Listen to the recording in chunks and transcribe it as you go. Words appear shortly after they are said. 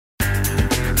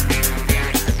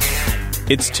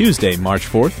It's Tuesday, March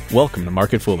 4th. Welcome to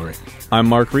Market Foolery. I'm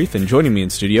Mark Reith, and joining me in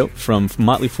studio from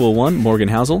Motley Fool One, Morgan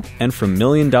Housel, and from $1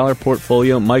 Million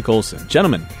Portfolio, Mike Olson.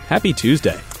 Gentlemen, happy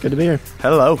Tuesday. Good to be here.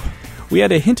 Hello. We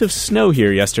had a hint of snow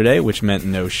here yesterday, which meant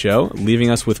no show, leaving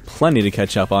us with plenty to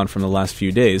catch up on from the last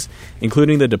few days,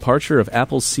 including the departure of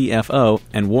Apple's CFO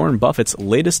and Warren Buffett's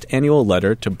latest annual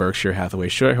letter to Berkshire Hathaway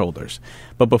shareholders.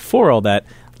 But before all that,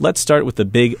 let's start with the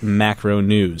big macro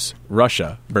news: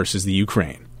 Russia versus the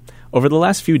Ukraine. Over the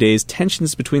last few days,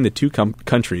 tensions between the two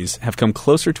countries have come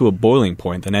closer to a boiling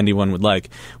point than anyone would like,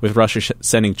 with Russia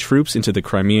sending troops into the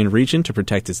Crimean region to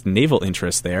protect its naval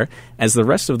interests there, as the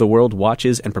rest of the world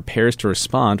watches and prepares to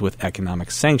respond with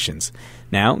economic sanctions.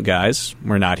 Now, guys,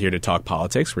 we're not here to talk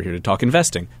politics, we're here to talk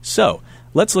investing. So,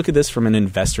 let's look at this from an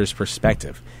investor's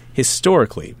perspective.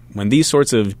 Historically, when these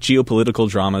sorts of geopolitical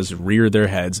dramas rear their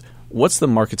heads, what's the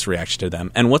market's reaction to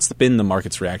them, and what's been the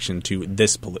market's reaction to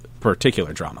this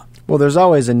particular drama? Well, there's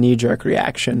always a knee-jerk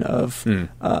reaction of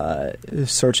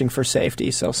searching for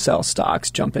safety, so sell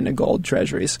stocks, jump into gold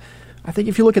treasuries. I think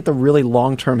if you look at the really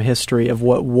long-term history of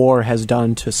what war has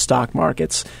done to stock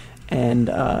markets and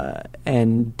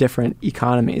different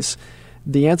economies,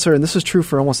 the answer, and this is true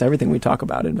for almost everything we talk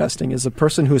about investing, is the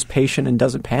person who is patient and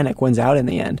doesn't panic wins out in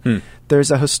the end.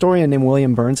 There's a historian named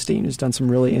William Bernstein who's done some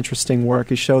really interesting work.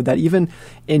 He showed that even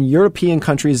in European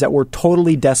countries that were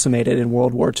totally decimated in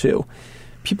World War II,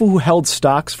 people who held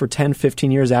stocks for 10,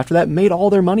 15 years after that made all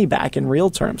their money back in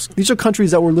real terms. These are countries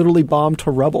that were literally bombed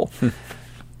to rubble.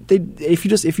 If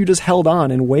you just held on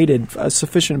and waited a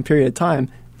sufficient period of time,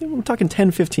 we're talking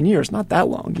 10, 15 years, not that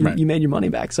long. You made your money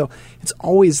back. So it's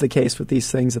always the case with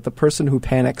these things that the person who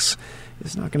panics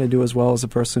is not going to do as well as the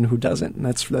person who doesn't. And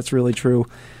that's really true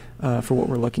for what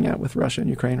we're looking at with Russia and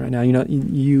Ukraine right now. You know,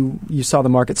 you saw the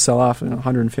market sell off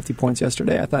 150 points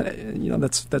yesterday. I thought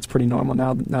that's pretty normal.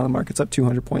 Now the market's up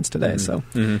 200 points today. So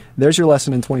there's your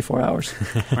lesson in 24 hours.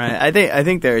 Right. I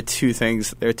think there are two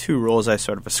things. There are two rules I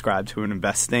sort of ascribe to in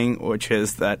investing, which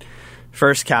is that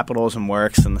first, capitalism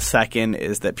works, and the second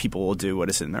is that people will do what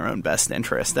is in their own best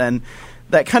interest. And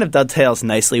that kind of dovetails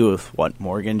nicely with what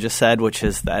Morgan just said, which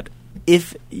is that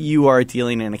if you are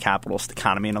dealing in a capitalist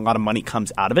economy and a lot of money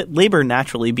comes out of it, labor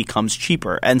naturally becomes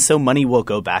cheaper, and so money will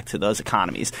go back to those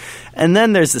economies. And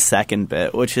then there's the second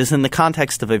bit, which is in the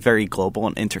context of a very global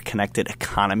and interconnected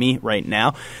economy right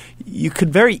now, you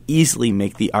could very easily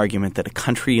make the argument that a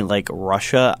country like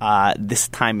Russia, this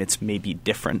time it's maybe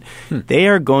different. They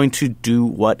are going to do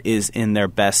what is in their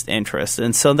best interest.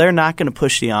 And so they're not going to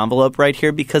push the envelope right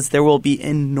here because there will be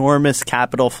enormous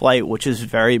capital flight, which is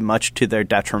very much to their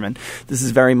detriment. This is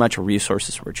very much a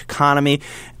resources-rich economy,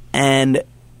 and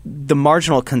the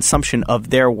marginal consumption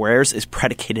of their wares is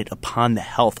predicated upon the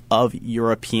health of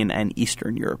European and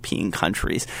Eastern European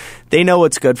countries. They know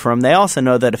what's good for them. They also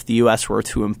know that if the U.S. were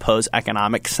to impose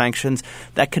economic sanctions,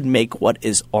 that could make what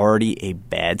is already a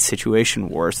bad situation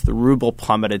worse. The ruble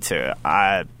plummeted to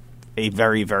a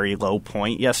very, very low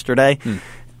point yesterday.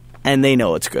 And they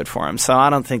know it's good for them. So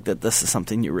I don't think that this is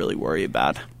something you really worry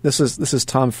about. This is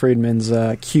Tom Friedman's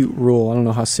cute rule. I don't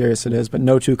know how serious it is, but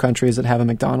no two countries that have a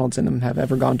McDonald's in them have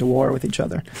ever gone to war with each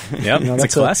other. Yep, it's a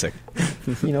classic.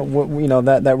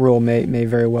 That rule may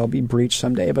very well be breached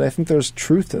someday, but I think there's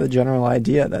truth to the general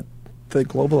idea that the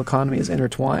global economy is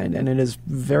intertwined, and it is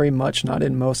very much not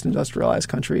in most industrialized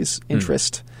countries'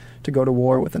 interest to go to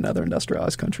war with another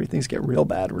industrialized country. Things get real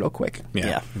bad real quick.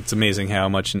 Yeah. It's amazing how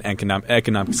much an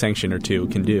economic sanction or two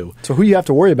can do. So who you have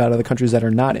to worry about are the countries that are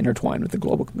not intertwined with the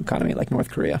global economy, like North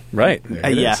Korea. Right.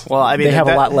 Well, I mean, they have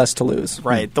a lot less to lose.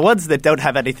 Right. The ones that don't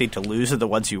have anything to lose are the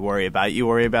ones you worry about. You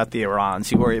worry about the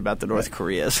Irans. You worry about the North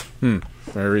Koreas.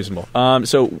 Very reasonable.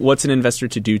 So what's an investor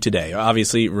to do today?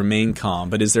 Obviously, remain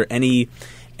calm, but is there any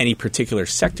particular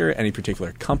sector, any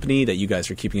particular company that you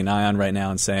guys are keeping an eye on right now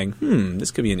and saying,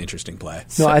 this could be an interesting play?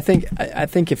 No, I think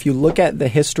if you look at the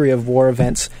history of war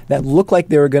events that look like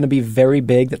they were going to be very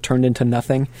big that turned into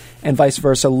nothing, and vice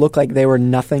versa, look like they were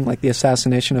nothing, like the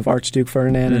assassination of Archduke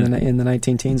Ferdinand in the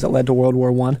 19-teens that led to World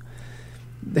War I,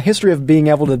 the history of being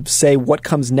able to say what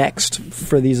comes next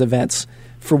for these events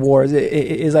for wars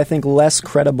is, I think, less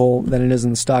credible than it is in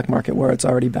the stock market where it's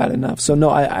already bad enough. So, no,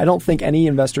 I don't think any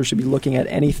investor should be looking at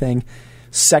anything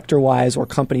sector-wise or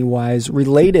company-wise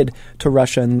related to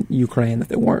Russia and Ukraine that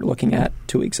they weren't looking at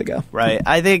 2 weeks ago. Right.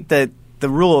 I think that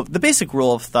the basic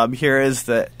rule of thumb here is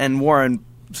that, and Warren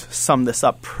summed this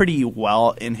up pretty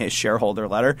well in his shareholder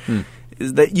letter,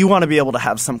 is that you want to be able to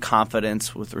have some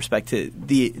confidence with respect to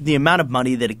the amount of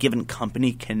money that a given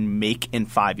company can make in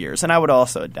 5 years. And I would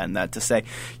also addend that to say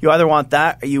you either want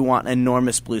that or you want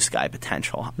enormous blue sky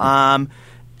potential.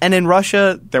 And in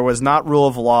Russia, there was not rule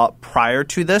of law prior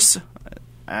to this.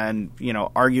 And,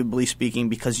 arguably speaking,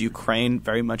 because Ukraine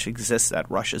very much exists at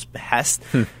Russia's behest,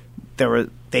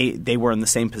 they were in the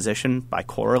same position by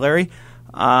corollary.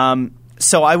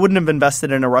 So I wouldn't have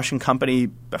invested in a Russian company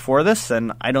before this,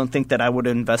 and I don't think that I would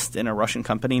invest in a Russian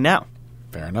company now.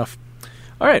 Fair enough.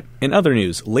 All right. In other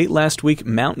news, late last week,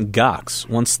 Mt. Gox,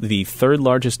 once the third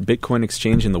largest Bitcoin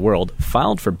exchange in the world,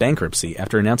 filed for bankruptcy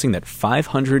after announcing that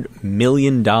 $500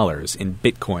 million in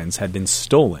Bitcoins had been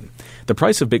stolen. The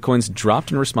price of Bitcoins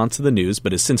dropped in response to the news,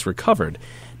 but has since recovered.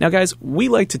 Now, guys, we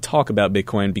like to talk about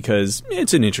Bitcoin because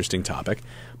it's an interesting topic.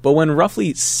 But when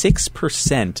roughly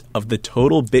 6% of the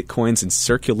total Bitcoins in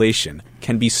circulation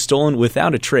can be stolen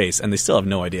without a trace, and they still have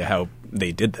no idea how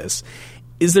they did this,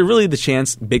 is there really the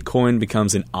chance Bitcoin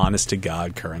becomes an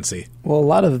honest-to-God currency? Well, a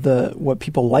lot of what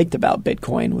people liked about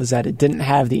Bitcoin was that it didn't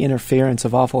have the interference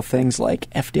of awful things like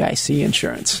FDIC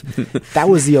insurance. That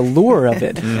was the allure of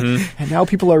it. And now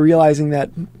people are realizing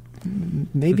that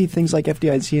maybe things like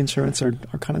FDIC insurance are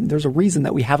kind of – there's a reason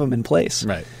that we have them in place.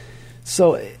 Right.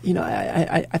 So,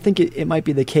 I think it might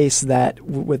be the case that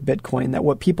with Bitcoin that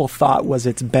what people thought was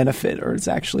its benefit or it's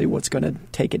actually what's going to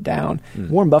take it down.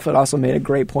 Warren Buffett also made a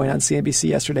great point on CNBC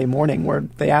yesterday morning where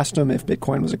they asked him if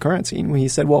Bitcoin was a currency, and he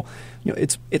said, "Well,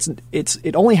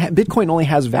 Bitcoin only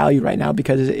has value right now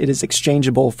because it is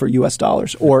exchangeable for U.S.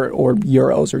 dollars or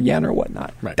euros or yen or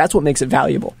whatnot. Right. That's what makes it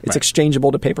valuable. It's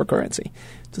exchangeable to paper currency.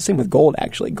 It's the same with gold.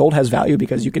 Actually, gold has value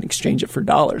because you can exchange it for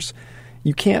dollars.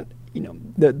 You can't.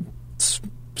 The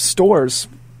stores,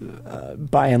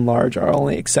 by and large, are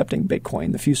only accepting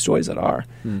Bitcoin. The few stores that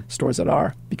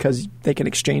are, because they can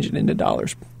exchange it into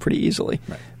dollars pretty easily.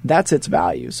 Right. That's its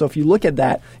value. So if you look at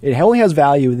that, it only has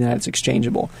value in that it's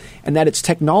exchangeable, and that its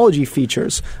technology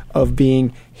features of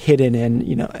being hidden and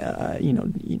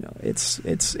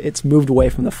it's moved away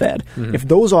from the Fed. If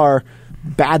those are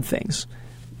bad things,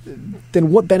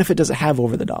 then what benefit does it have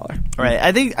over the dollar? Right.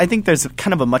 I think there's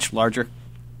kind of a much larger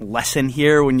lesson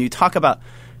here when you talk about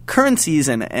currencies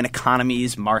and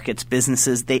economies, markets,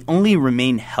 businesses. They only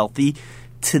remain healthy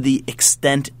to the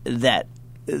extent that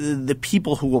the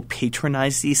people who will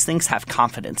patronize these things have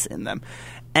confidence in them,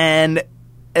 and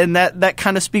that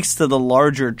kind of speaks to the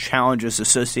larger challenges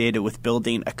associated with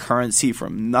building a currency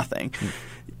from nothing.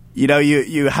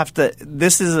 You have to.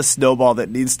 This is a snowball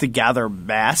that needs to gather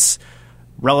mass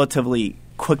relatively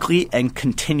quickly and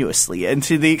continuously. And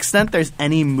to the extent there's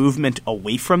any movement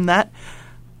away from that,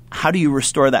 how do you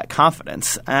restore that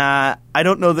confidence? I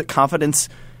don't know that confidence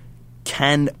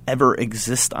can ever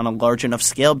exist on a large enough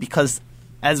scale because,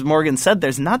 as Morgan said,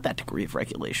 there's not that degree of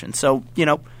regulation. So,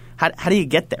 how do you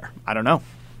get there? I don't know.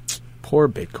 Poor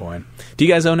Bitcoin. Do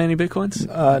you guys own any Bitcoins?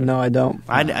 No, I don't.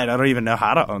 I don't even know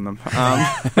how to own them.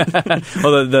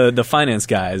 Well, the finance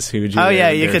guys who do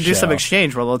you could do some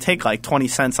exchange where they'll take like 20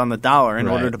 cents on the dollar in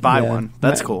order to buy one.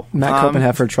 That's cool. Matt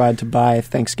Copenheffer tried to buy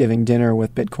Thanksgiving dinner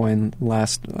with Bitcoin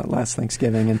last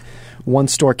Thanksgiving, and one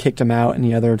store kicked him out, and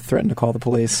the other threatened to call the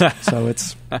police. So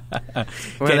it's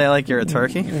were they like, you're a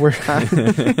turkey?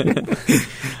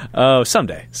 Oh,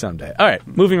 someday. All right,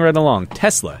 moving right along.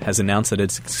 Tesla has announced that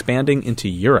it's expanding into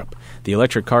Europe. The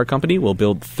electric car company will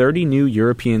build 30 new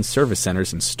European service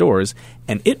centers and stores,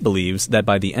 and it believes that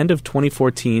by the end of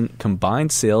 2014,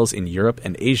 combined sales in Europe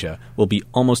and Asia will be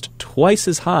almost twice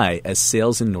as high as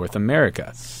sales in North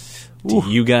America. Do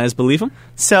you guys believe them?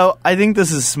 So I think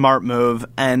this is a smart move,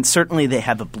 and certainly they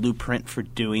have a blueprint for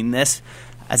doing this,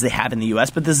 as they have in the U.S.,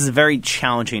 but this is a very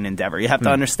challenging endeavor. You have to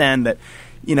understand that,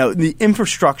 the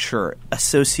infrastructure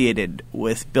associated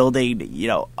with building,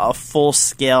 a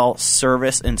full-scale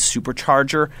service and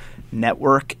supercharger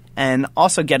network, and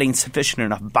also getting sufficient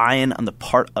enough buy-in on the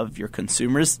part of your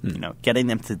consumers, getting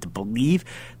them to believe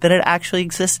that it actually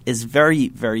exists is very,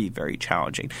 very, very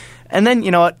challenging. And then,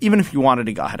 even if you wanted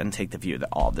to go ahead and take the view that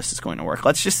all of this is going to work,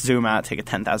 let's just zoom out, take a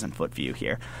 10,000-foot view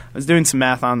here. I was doing some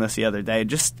math on this the other day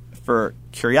just for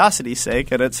curiosity's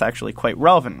sake, and it's actually quite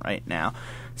relevant right now.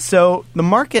 So the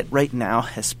market right now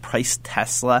has priced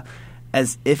Tesla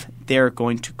as if they're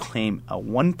going to claim a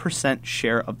 1%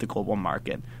 share of the global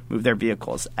market, move their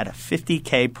vehicles at a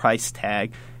 $50K price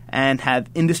tag, and have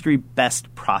industry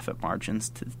best profit margins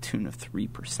to the tune of 3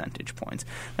 percentage points.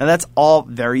 Now that's all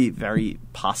very, very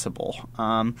possible.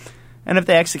 And if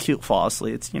they execute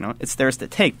flawlessly, it's theirs to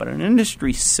take. But an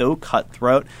industry so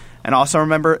cutthroat, and also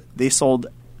remember they sold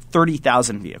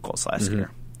 30,000 vehicles last year.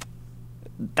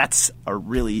 That's a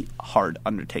really hard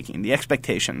undertaking. The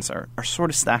expectations are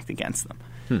sort of stacked against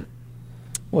them.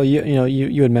 Well,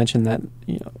 you had mentioned that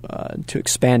to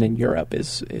expand in Europe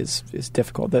is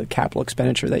difficult. The capital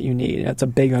expenditure that you need, it's a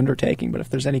big undertaking. But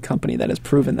if there's any company that has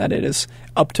proven that it is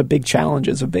up to big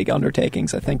challenges of big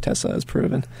undertakings, I think Tesla has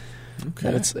proven.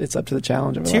 that it's up to the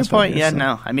challenge. Over To the your last 5 point, years, yeah,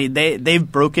 no. I mean,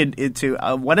 they've broken into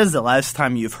when is the last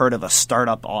time you've heard of a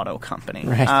startup auto company?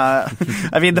 Right.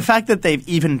 I mean, the fact that they've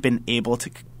even been able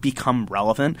to become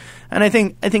relevant, and I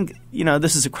think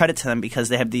this is a credit to them because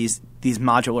they have these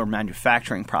modular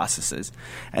manufacturing processes,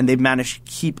 and they've managed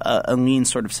to keep a lean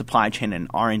sort of supply chain and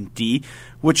R&D,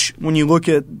 which when you look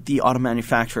at the auto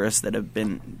manufacturers that have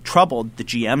been troubled, the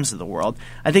GMs of the world,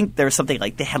 I think there's something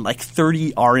like they had like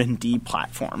 30 R&D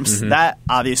platforms. Mm-hmm. That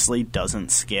obviously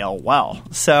doesn't scale well.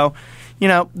 So,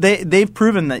 they've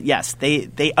proven that, yes,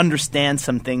 they understand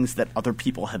some things that other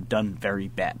people have done very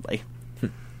badly.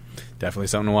 Definitely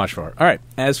something to watch for. All right.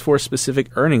 As for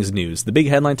specific earnings news, the big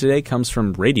headline today comes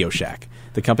from Radio Shack.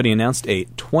 The company announced a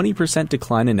 20%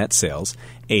 decline in net sales,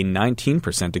 a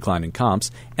 19% decline in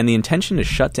comps, and the intention to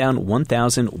shut down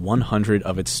 1,100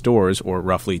 of its stores, or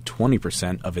roughly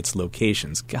 20% of its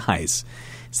locations. Guys,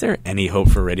 is there any hope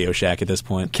for Radio Shack at this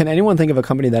point? Can anyone think of a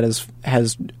company that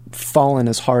has fallen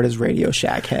as hard as Radio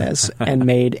Shack has and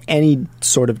made any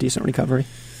sort of decent recovery?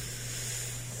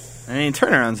 I mean,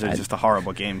 turnarounds are just a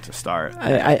horrible game to start.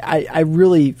 I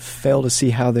really fail to see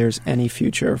how there's any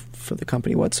future for the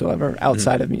company whatsoever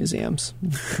outside of museums.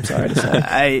 I'm sorry to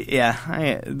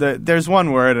say. There's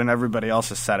one word, and everybody else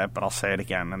has said it, but I'll say it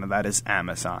again, and that is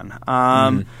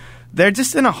Amazon. They're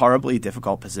just in a horribly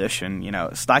difficult position,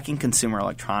 stocking consumer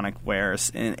electronic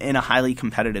wares in a highly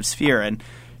competitive sphere. And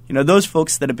those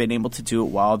folks that have been able to do it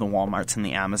well, the Walmarts and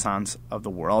the Amazons of the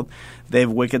world, they have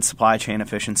wicked supply chain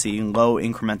efficiency, low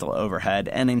incremental overhead,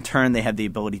 and in turn they have the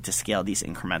ability to scale these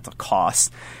incremental costs.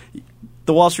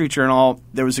 The Wall Street Journal,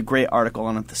 there was a great article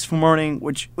on it this morning,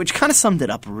 which kind of summed it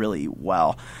up really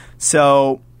well.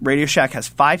 So Radio Shack has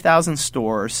 5,000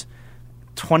 stores,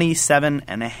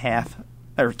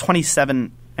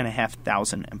 27,500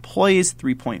 employees,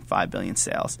 3.5 billion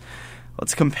sales.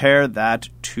 Let's compare that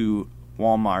to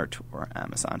Walmart or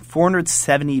Amazon.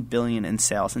 $470 billion in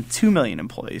sales and 2 million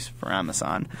employees for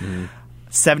Amazon. Mm-hmm.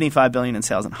 $75 billion in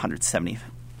sales and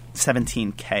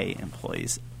 117K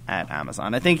employees at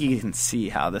Amazon. I think you can see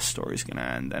how this story is going to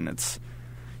end, and it's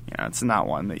not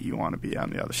one that you want to be on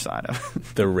the other side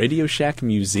of. The Radio Shack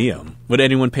Museum. Would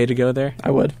anyone pay to go there? I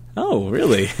would. Oh,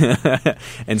 really?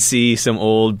 And see some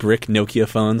old brick Nokia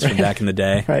phones from back in the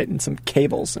day? Right, and some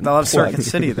cables. And they'll have Circuit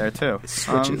City there, too.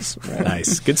 Switches. Right.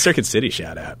 Nice. Good Circuit City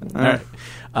shout-out. All right.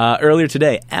 Earlier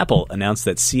today, Apple announced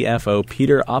that CFO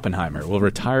Peter Oppenheimer will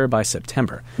retire by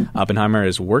September. Oppenheimer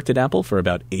has worked at Apple for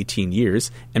about 18 years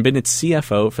and been its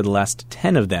CFO for the last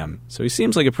 10 of them, so he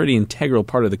seems like a pretty integral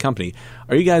part of the company.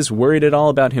 Are you guys worried at all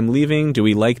about him leaving? Do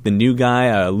we like the new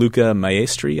guy, Luca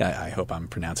Maestri? I hope I'm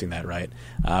pronouncing that right.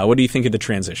 What do you think of the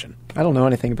transition? I don't know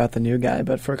anything about the new guy,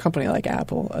 but for a company like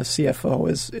Apple, a CFO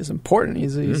is important.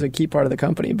 He's a key part of the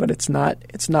company, but it's not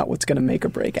what's going to make or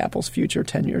break Apple's future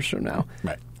 10 years from now.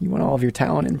 Right. You want all of your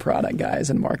talent in product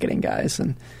guys and marketing guys,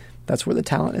 and that's where the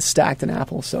talent is stacked in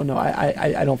Apple. So no,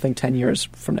 I don't think 10 years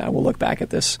from now we'll look back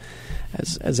at this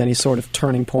as any sort of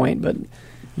turning point. But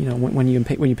when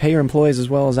you pay your employees as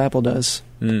well as Apple does,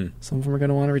 some of them are going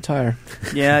to want to retire.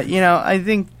 Yeah, I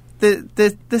think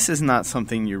this is not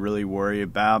something you really worry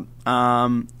about.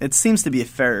 It seems to be a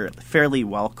fairly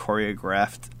well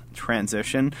choreographed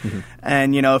transition. Mm-hmm.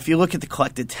 And, if you look at the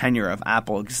collected tenure of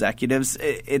Apple executives,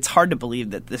 it's hard to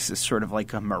believe that this is sort of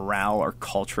like a morale or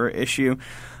culture issue.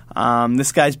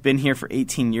 This guy's been here for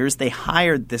 18 years. They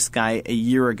hired this guy a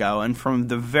year ago, and from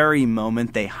the very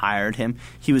moment they hired him,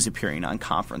 he was appearing on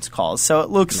conference calls. So it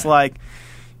looks like,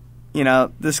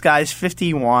 this guy's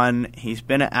 51. He's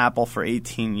been at Apple for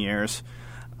 18 years.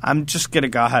 I'm just going to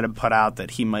go ahead and put out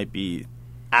that he might be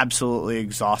absolutely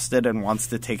exhausted and wants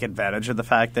to take advantage of the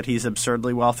fact that he's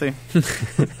absurdly wealthy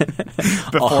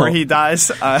before he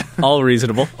dies. All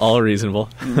reasonable.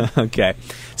 Okay.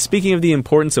 Speaking of the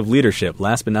importance of leadership,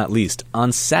 last but not least,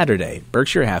 on Saturday,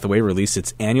 Berkshire Hathaway released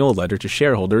its annual letter to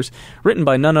shareholders, written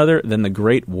by none other than the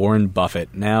great Warren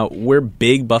Buffett. Now, we're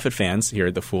big Buffett fans here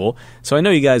at The Fool, so I know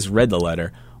you guys read the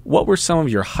letter. What were some of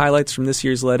your highlights from this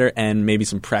year's letter and maybe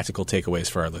some practical takeaways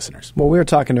for our listeners? Well, we were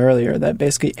talking earlier that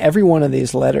basically every one of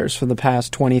these letters for the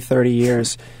past 20, 30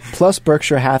 years, plus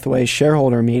Berkshire Hathaway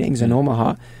shareholder meetings in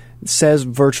Omaha, says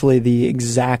virtually the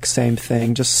exact same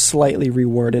thing, just slightly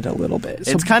reworded a little bit.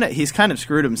 He's kind of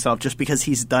screwed himself just because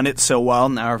he's done it so well.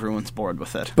 Now everyone's bored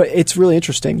with it. But it's really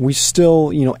interesting. We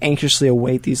still, anxiously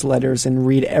await these letters and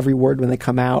read every word when they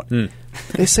come out.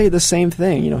 They say the same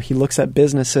thing. He looks at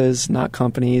businesses, not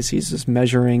companies. He's just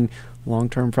measuring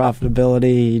long-term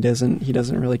profitability. He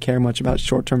doesn't really care much about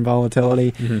short-term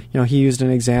volatility. Mm-hmm. He used an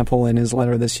example in his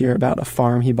letter this year about a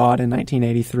farm he bought in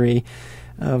 1983.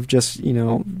 of just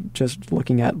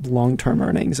looking at long-term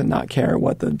earnings and not care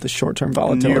what the short-term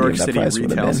volatility of that price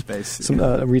would have been. Space,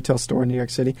 a retail store in New York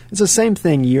City. It's the same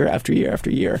thing year after year after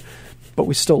year, but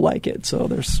we still like it. So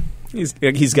there's...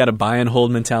 He's got a buy and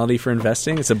hold mentality for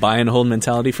investing. It's a buy and hold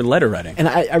mentality for letter writing. And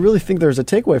I really think there's a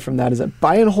takeaway from that is that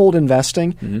buy and hold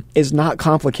investing is not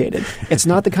complicated. It's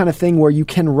not the kind of thing where you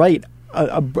can write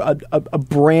a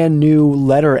brand new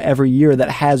letter every year that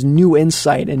has new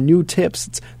insight and new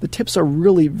tips. The tips are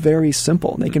really very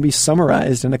simple. They can be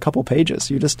summarized in a couple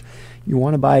pages. You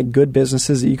want to buy good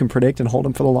businesses that you can predict and hold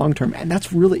them for the long term, and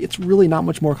it's really not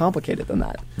much more complicated than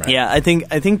that. Right. Yeah, I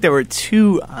think there were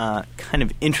two kind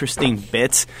of interesting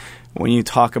bits when you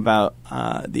talk about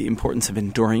the importance of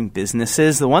enduring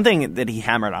businesses. The one thing that he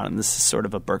hammered on, and this is sort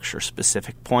of a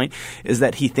Berkshire-specific point, is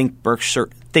that he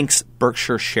thinks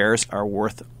Berkshire shares are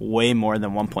worth way more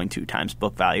than 1.2 times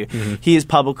book value. Mm-hmm. He has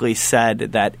publicly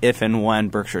said that if and when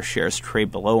Berkshire shares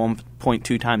trade below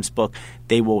 1.2 times book,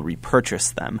 they will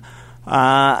repurchase them.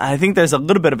 I think there's a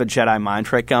little bit of a Jedi mind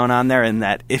trick going on there in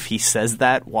that if he says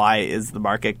that, why is the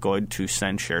market going to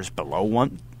send shares below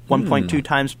 1.2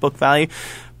 times book value?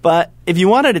 But if you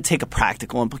wanted to take a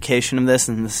practical implication of this,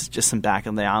 and this is just some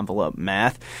back-of-the-envelope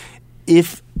math,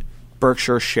 if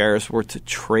Berkshire shares were to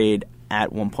trade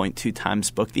at 1.2 times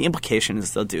book, the implication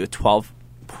is they'll do a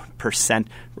 12%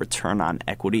 return on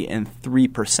equity and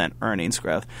 3% earnings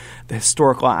growth. The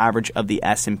historical average of the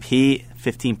S&P,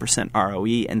 15%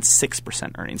 ROE and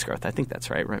 6% earnings growth. I think that's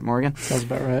right, Morgan? Sounds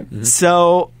about right. Mm-hmm.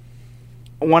 So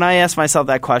when I ask myself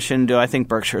that question, do I think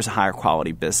Berkshire is a higher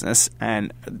quality business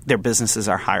and their businesses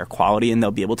are higher quality and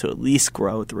they'll be able to at least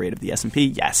grow at the rate of the S&P?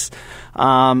 Yes.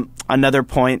 Another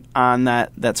point on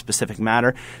that specific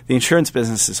matter, the insurance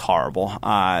business is horrible.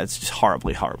 It's just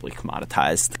horribly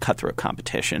commoditized, cutthroat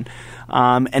competition.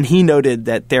 And he noted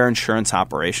that their insurance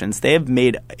operations, they have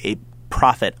made a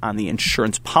profit on the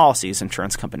insurance policies.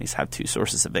 Insurance companies have two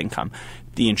sources of income,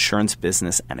 the insurance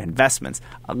business and investments.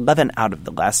 11 out of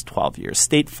the last 12 years.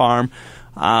 State Farm,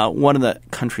 one of the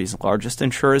country's largest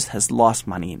insurers, has lost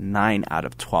money 9 out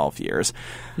of 12 years.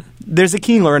 There's a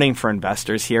key learning for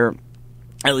investors here,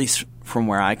 at least from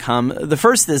where I come. The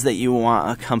first is that you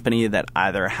want a company that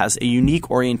either has a unique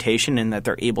orientation in that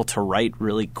they're able to write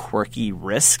really quirky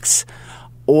risks,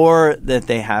 or that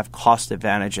they have cost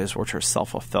advantages which are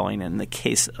self-fulfilling. In the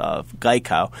case of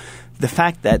Geico, the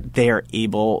fact that they are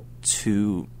able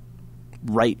to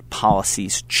write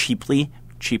policies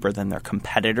cheaper than their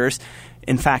competitors,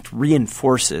 in fact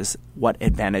reinforces what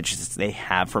advantages they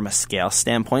have from a scale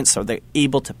standpoint. So they're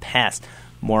able to pass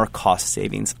more cost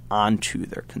savings onto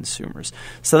their consumers.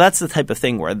 So that's the type of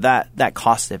thing where that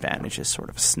cost advantage is sort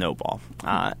of a snowball.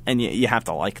 And you have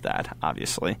to like that,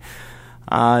 obviously.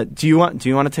 Do you want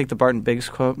to take the Barton Biggs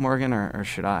quote, Morgan, or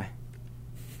should I?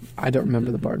 I don't remember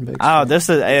the Barton Biggs. Oh,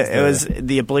 it was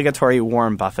the obligatory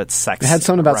Warren Buffett sex. It had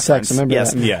something about reference. sex. I remember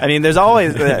that. Yeah. I mean, there's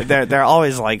always they're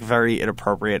always like very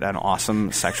inappropriate and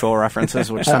awesome sexual references,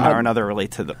 which somehow or another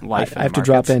relate to the life. I have to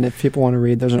drop in if people want to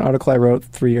read. There's an article I wrote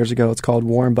 3 years ago. It's called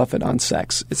Warren Buffett on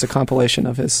Sex. It's a compilation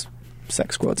of his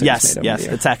sex quotes. Yes,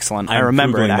 it's excellent. I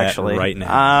remember it actually right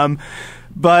now.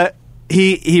 But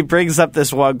He brings up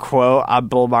this one quote on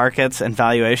bull markets and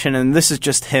valuation, and this is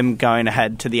just him going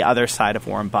ahead to the other side of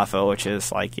Warren Buffett, which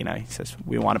is like, he says,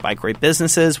 we want to buy great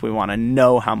businesses, we want to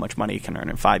know how much money you can earn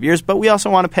in 5 years, but we also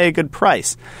want to pay a good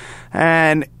price.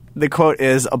 And the quote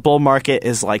is, a bull market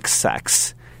is like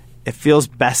sex. It feels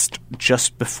best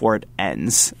just before it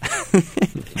ends.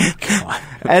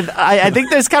 And I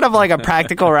think there's kind of like a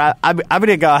practical I'm going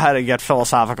to go ahead and get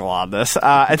philosophical on this.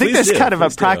 I think there's kind of a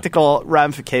practical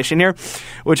ramification here,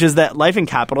 which is that life and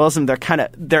capitalism, they're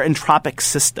entropic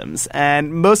systems.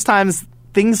 And most times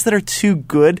things that are too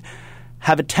good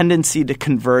have a tendency to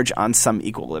converge on some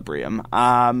equilibrium.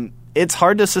 It's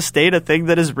hard to sustain a thing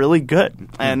that is really good.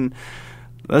 And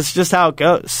that's just how it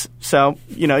goes. So,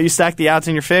 you stack the odds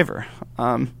in your favor.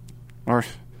 Or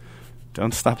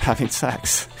don't stop having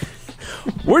sex.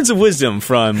 Words of wisdom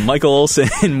from Michael Olson,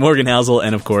 Morgan Housel,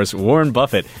 and, of course, Warren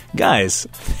Buffett. Guys,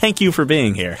 thank you for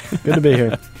being here. Good to be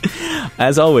here.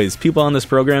 As always, people on this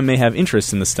program may have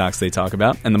interest in the stocks they talk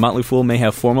about, and the Motley Fool may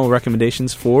have formal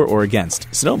recommendations for or against.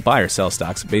 So don't buy or sell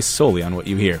stocks based solely on what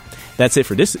you hear. That's it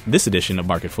for this edition of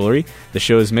Market Foolery. The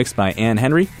show is mixed by Ann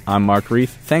Henry. I'm Mark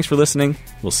Reith. Thanks for listening.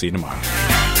 We'll see you tomorrow.